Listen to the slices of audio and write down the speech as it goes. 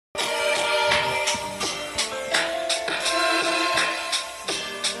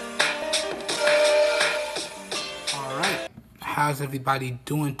how's everybody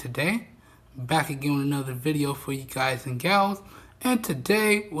doing today? Back again with another video for you guys and gals. And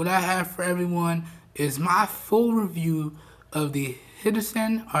today, what I have for everyone is my full review of the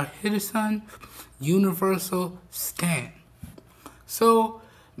Hitasion Universal Stand. So,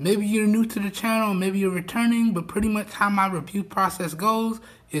 maybe you're new to the channel, maybe you're returning, but pretty much how my review process goes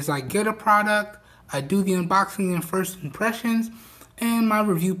is I get a product, I do the unboxing and first impressions, and my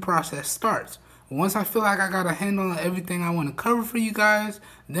review process starts. Once I feel like I got a handle on everything I want to cover for you guys,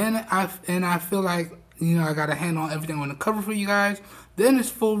 then I feel like, I got a handle on everything I want to cover for you guys, then it's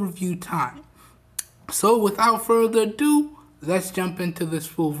full review time. So without further ado, let's jump into this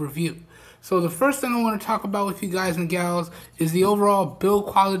full review. So the first thing I want to talk about with you guys and gals is the overall build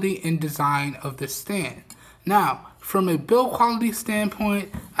quality and design of the stand. Now, from a build quality standpoint,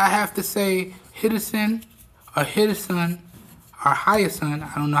 I have to say Hitasion, I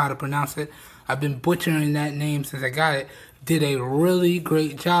don't know how to pronounce it. I've been butchering that name since I got it. Did a really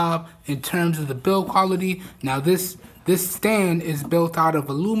great job in terms of the build quality. Now this stand is built out of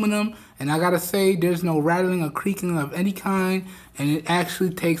aluminum, and I gotta say there's no rattling or creaking of any kind, and it actually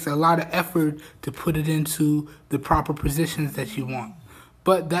takes a lot of effort to put it into the proper positions that you want.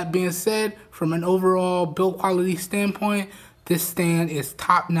 But that being said, from an overall build quality standpoint, this stand is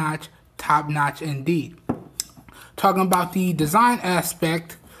top notch indeed. Talking about the design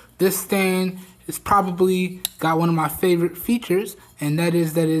aspect, this stand is probably got one of my favorite features, and that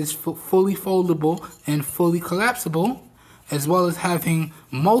is fully foldable and fully collapsible, as well as having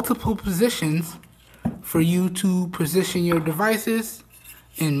multiple positions for you to position your devices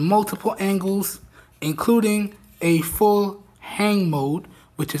in multiple angles, including a full hang mode,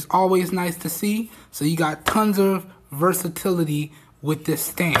 which is always nice to see. So you got tons of versatility with this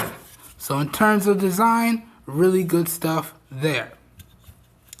stand. So in terms of design, really good stuff there.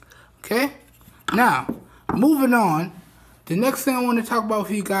 Okay, now moving on, the next thing I want to talk about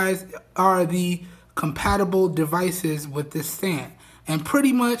for you guys are the compatible devices with this stand. And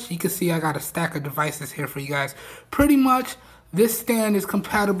pretty much, you can see I got a stack of devices here for you guys. Pretty much, this stand is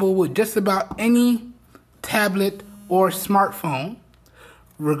compatible with just about any tablet or smartphone,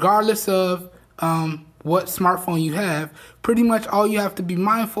 regardless of what smartphone you have. Pretty much all you have to be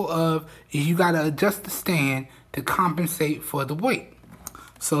mindful of is you got to adjust the stand to compensate for the weight.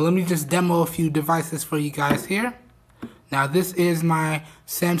 So let me just demo a few devices for you guys here. Now this is my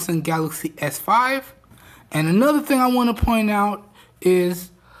Samsung Galaxy S5. And another thing I want to point out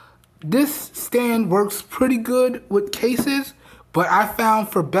is this stand works pretty good with cases, but I found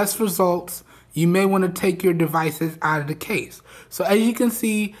for best results, you may want to take your devices out of the case. So as you can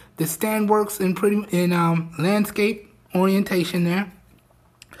see, the stand works in landscape orientation there,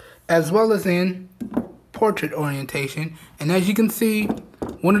 as well as in portrait orientation. And as you can see,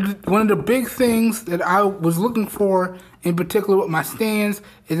 one of the big things that I was looking for in particular with my stands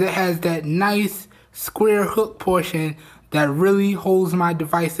is it has that nice square hook portion that really holds my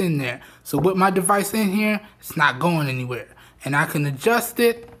device in there. So with my device in here, it's not going anywhere. And I can adjust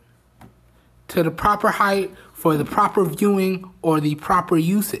it to the proper height for the proper viewing or the proper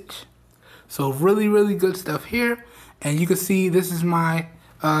usage. So really, really good stuff here. And you can see this is my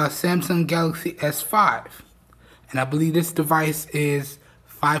Samsung Galaxy S5. And I believe this device is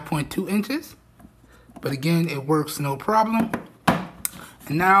 5.2 inches. But again, it works no problem.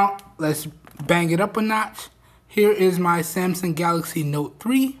 And now let's bang it up a notch. Here is my Samsung Galaxy Note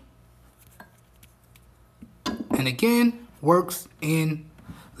 3. And again, works in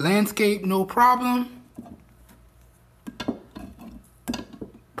landscape, no problem.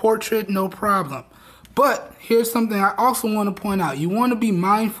 Portrait, no problem. But here's something I also want to point out. You want to be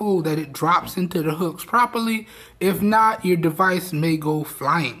mindful that it drops into the hooks properly. If not, your device may go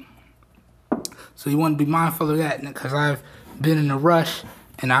flying. So you want to be mindful of that, because I've been in a rush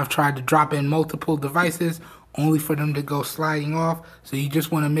and I've tried to drop in multiple devices only for them to go sliding off. So you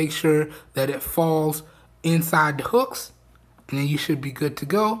just want to make sure that it falls inside the hooks, and then you should be good to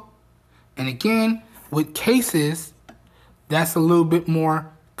go. And again, with cases, that's a little bit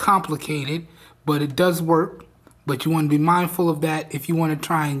more complicated, but it does work. But you want to be mindful of that if you want to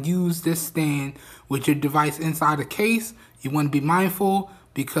try and use this stand with your device inside a case. You want to be mindful,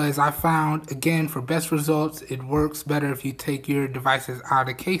 because I found, again, for best results, it works better if you take your devices out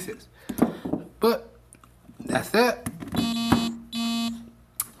of cases. But that's it.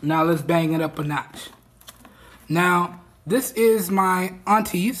 Now let's bang it up a notch. Now, this is my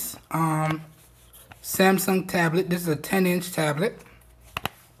auntie's Samsung tablet. This is a 10-inch tablet.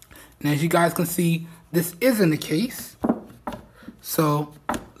 And as you guys can see, this isn't a case. So,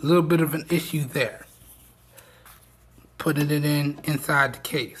 a little bit of an issue there. Putting it inside the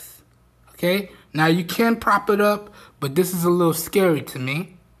case. Okay, now you can prop it up, but this is a little scary to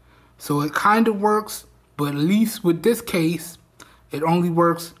me. So it kind of works, but at least with this case, it only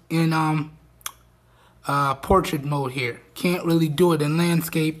works in portrait mode here. Can't really do it in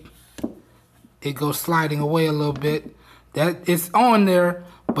landscape. It goes sliding away a little bit. That it's on there,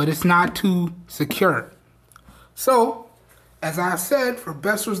 but it's not too secure. So, as I said, for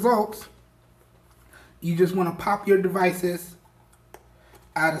best results, you just want to pop your devices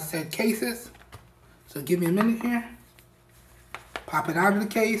out of said cases. So give me a minute here. Pop it out of the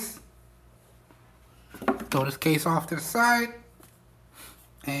case. Throw this case off to the side.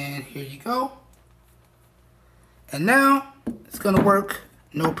 And here you go. And now it's going to work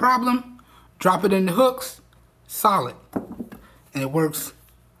no problem. Drop it in the hooks. Solid. And it works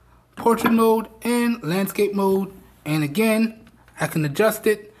portrait mode and landscape mode. And again, I can adjust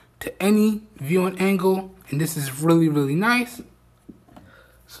it to any viewing angle. And this is really, really nice.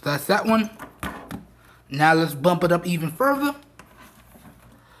 So that's that one. Now let's bump it up even further.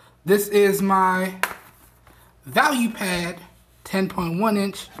 This is my Value Pad 10.1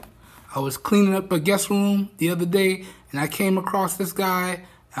 inch. I was cleaning up a guest room the other day and I came across this guy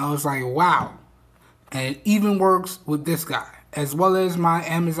and I was like, wow. And it even works with this guy, as well as my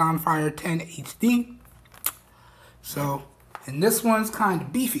Amazon Fire 10 HD. So, and this one's kind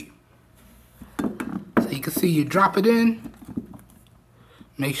of beefy. So you can see you drop it in,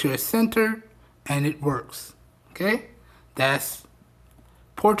 make sure it's centered, and it works. Okay? That's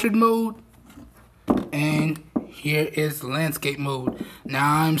portrait mode, and here is landscape mode.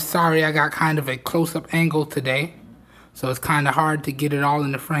 Now, I'm sorry I got kind of a close-up angle today, so it's kind of hard to get it all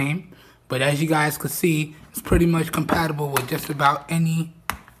in the frame. But as you guys can see, it's pretty much compatible with just about any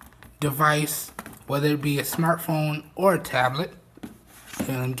device, whether it be a smartphone or a tablet.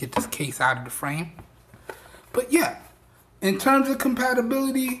 Here, let me get this case out of the frame. But yeah, in terms of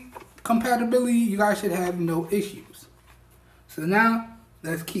compatibility, you guys should have no issues. So now,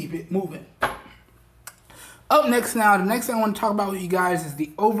 let's keep it moving. Up next now, the next thing I want to talk about with you guys is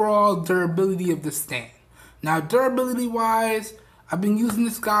the overall durability of the stand. Now, durability-wise, I've been using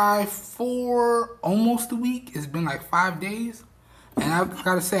this guy for almost a week. It's been like 5 days. And I've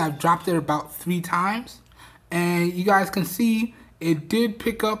got to say, I've dropped it about 3 times. And you guys can see, it did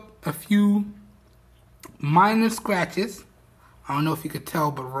pick up a few minor scratches. I don't know if you could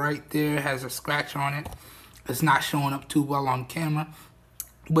tell, but right there has a scratch on it. It's not showing up too well on camera.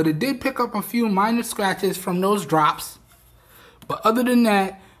 But it did pick up a few minor scratches from those drops. But other than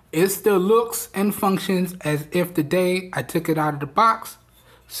that, it still looks and functions as if the day I took it out of the box.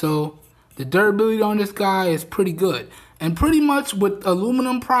 So the durability on this guy is pretty good. And pretty much with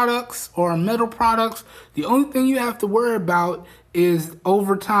aluminum products or metal products, the only thing you have to worry about is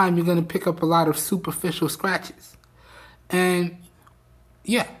over time you're going to pick up a lot of superficial scratches. And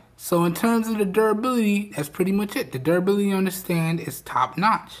yeah, so in terms of the durability, that's pretty much it. The durability on the stand is top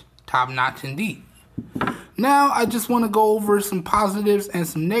notch. Top notch indeed. Now, I just want to go over some positives and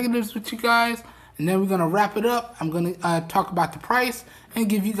some negatives with you guys, and then we're going to wrap it up. I'm going to talk about the price and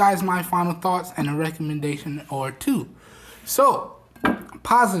give you guys my final thoughts and a recommendation or two. So,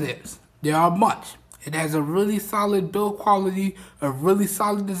 positives. There are a bunch. It has a really solid build quality, a really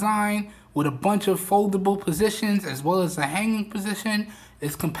solid design with a bunch of foldable positions as well as a hanging position.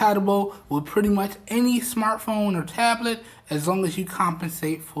 It's compatible with pretty much any smartphone or tablet as long as you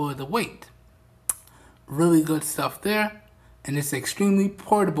compensate for the weight. Really good stuff there, and it's extremely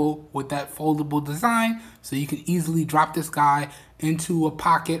portable with that foldable design, so you can easily drop this guy into a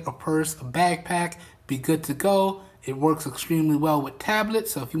pocket, a purse, a backpack, be good to go. It works extremely well with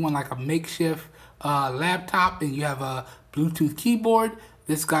tablets, so if you want like a makeshift laptop and you have a Bluetooth keyboard,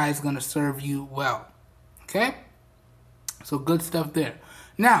 this guy is going to serve you well. Okay? So good stuff there.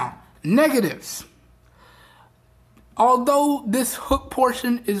 Now, negatives. Although this hook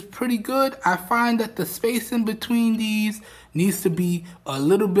portion is pretty good, I find that the space in between these needs to be a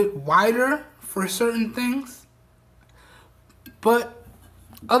little bit wider for certain things. But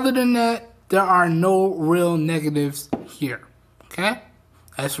other than that, there are no real negatives here. Okay?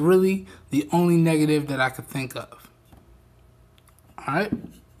 That's really the only negative that I could think of. Alright?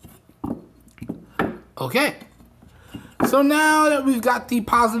 Okay. So now that we've got the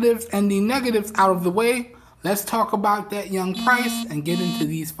positives and the negatives out of the way, let's talk about that young price and get into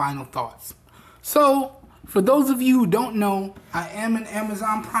these final thoughts. So, for those of you who don't know, I am an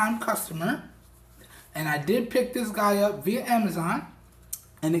Amazon Prime customer, and I did pick this guy up via Amazon,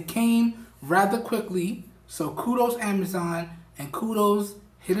 and it came rather quickly. So kudos Amazon, and kudos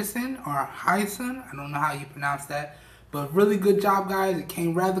Hitasion or Hitasion, I don't know how you pronounce that, but really good job, guys. It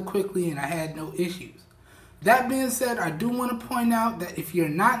came rather quickly, and I had no issues. That being said, I do want to point out that if you're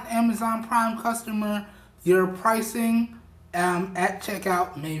not an Amazon Prime customer, your pricing at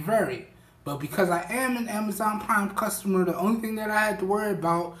checkout may vary. But because I am an Amazon Prime customer, the only thing that I had to worry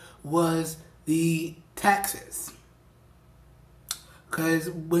about was the taxes. Because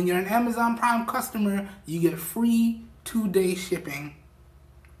when you're an Amazon Prime customer, you get free 2-day shipping.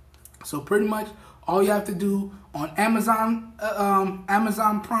 So pretty much all you have to do on Amazon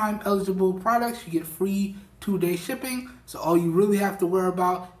Prime eligible products, you get free 2-day shipping. So all you really have to worry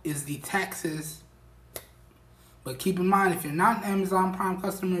about is the taxes. But keep in mind, if you're not an Amazon Prime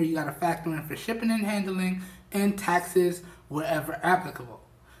customer, you got to factor in for shipping and handling and taxes wherever applicable.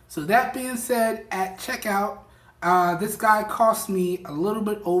 So that being said, at checkout, this guy cost me a little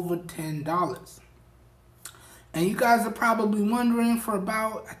bit over $10. And you guys are probably wondering, for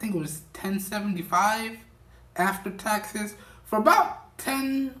about, I think it was $10.75 after taxes, for about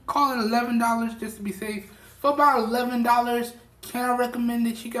call it $11 just to be safe. For about $11, can I recommend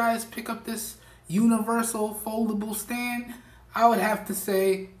that you guys pick up this universal foldable stand? I would have to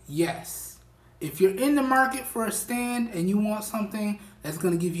say yes. If you're in the market for a stand and you want something that's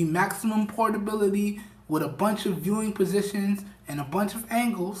going to give you maximum portability with a bunch of viewing positions and a bunch of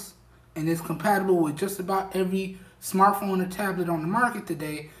angles, and is compatible with just about every smartphone or tablet on the market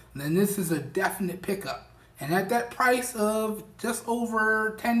today, then this is a definite pickup. And at that price of just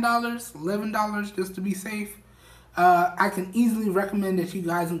over $10, $11 just to be safe, I can easily recommend that you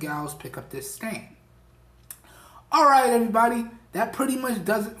guys and gals pick up this stand. Alright everybody, that pretty much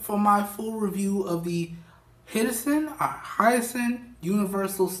does it for my full review of the Hitasion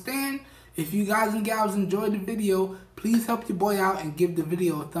Universal Stand. If you guys and gals enjoyed the video, please help your boy out and give the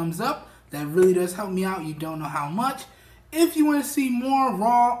video a thumbs up. That really does help me out. You don't know how much. If you want to see more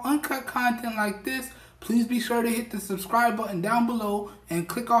raw, uncut content like this, please be sure to hit the subscribe button down below and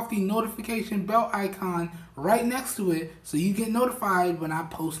click off the notification bell icon right next to it so you get notified when I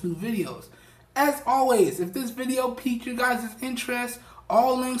post new videos. As always, if this video piqued you guys' interest,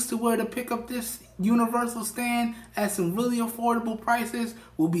 all links to where to pick up this universal stand at some really affordable prices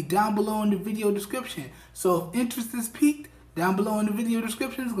will be down below in the video description. So if interest is piqued, down below in the video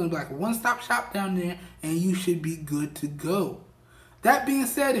description is going to be like a one-stop shop down there, and you should be good to go. That being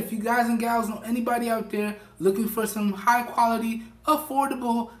said, if you guys and gals know anybody out there looking for some high quality,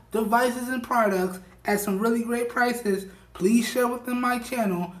 affordable devices and products at some really great prices, please share with them my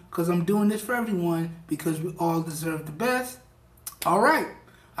channel, because I'm doing this for everyone, because we all deserve the best. Alright,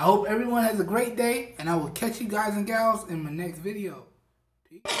 I hope everyone has a great day, and I will catch you guys and gals in my next video.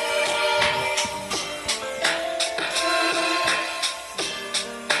 Peace.